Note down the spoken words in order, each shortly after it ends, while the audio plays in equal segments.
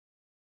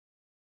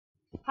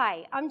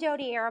Hi, I'm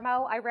Jody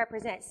Aramo. I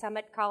represent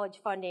Summit College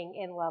Funding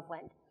in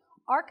Loveland.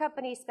 Our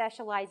company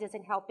specializes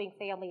in helping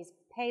families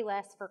pay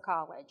less for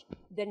college.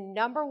 The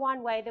number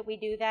one way that we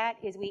do that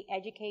is we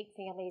educate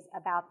families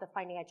about the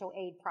financial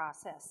aid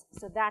process.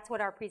 So that's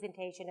what our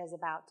presentation is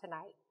about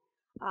tonight.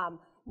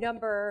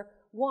 Number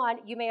one,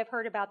 you may have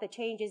heard about the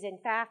changes in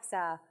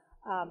FAFSA.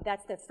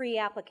 That's the free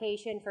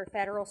application for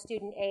federal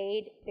student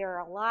aid. There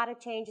are a lot of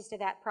changes to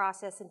that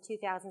process in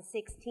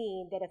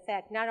 2016 that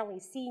affect not only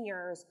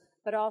seniors,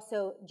 but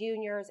also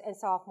juniors and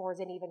sophomores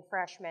and even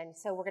freshmen.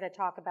 So we're going to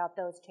talk about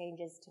those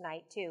changes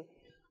tonight too.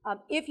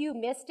 If you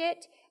missed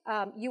it,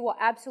 you will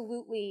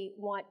absolutely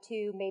want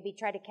to maybe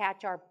try to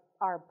catch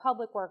our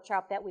public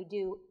workshop that we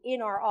do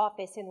in our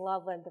office in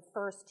Loveland the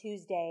first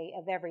Tuesday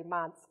of every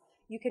month.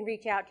 You can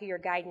reach out to your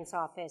guidance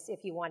office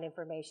if you want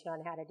information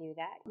on how to do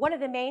that. One of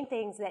the main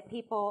things that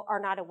people are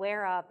not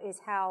aware of is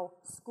how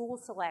school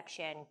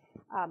selection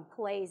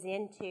plays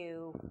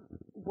into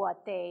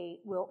what they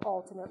will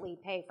ultimately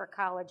pay for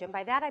college. And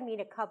by that I mean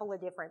a couple of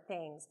different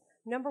things.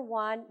 Number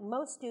one,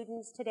 most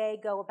students today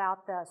go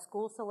about the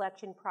school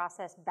selection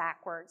process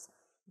backwards.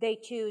 They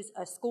choose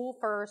a school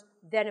first,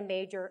 then a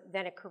major,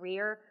 then a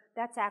career.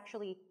 That's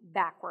actually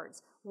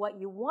backwards. What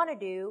you want to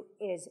do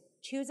is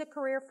choose a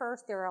career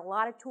first. There are a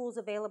lot of tools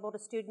available to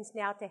students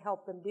now to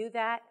help them do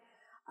that.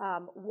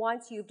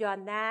 Once you've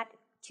done that,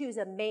 choose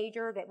a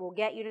major that will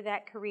get you to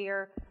that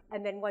career.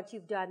 And then once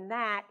you've done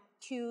that,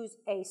 choose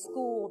a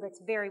school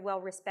that's very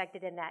well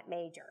respected in that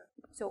major.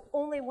 So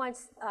only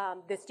once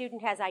the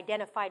student has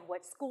identified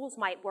what schools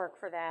might work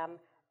for them,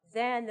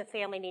 then the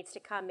family needs to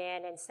come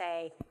in and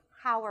say,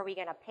 how are we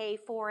going to pay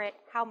for it?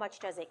 How much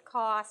does it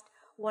cost?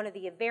 One of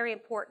the very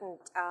important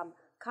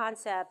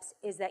concepts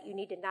is that you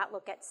need to not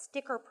look at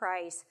sticker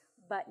price,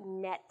 but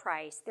net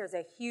price. There's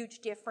a huge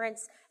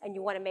difference, and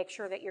you want to make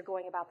sure that you're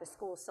going about the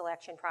school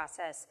selection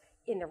process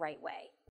in the right way.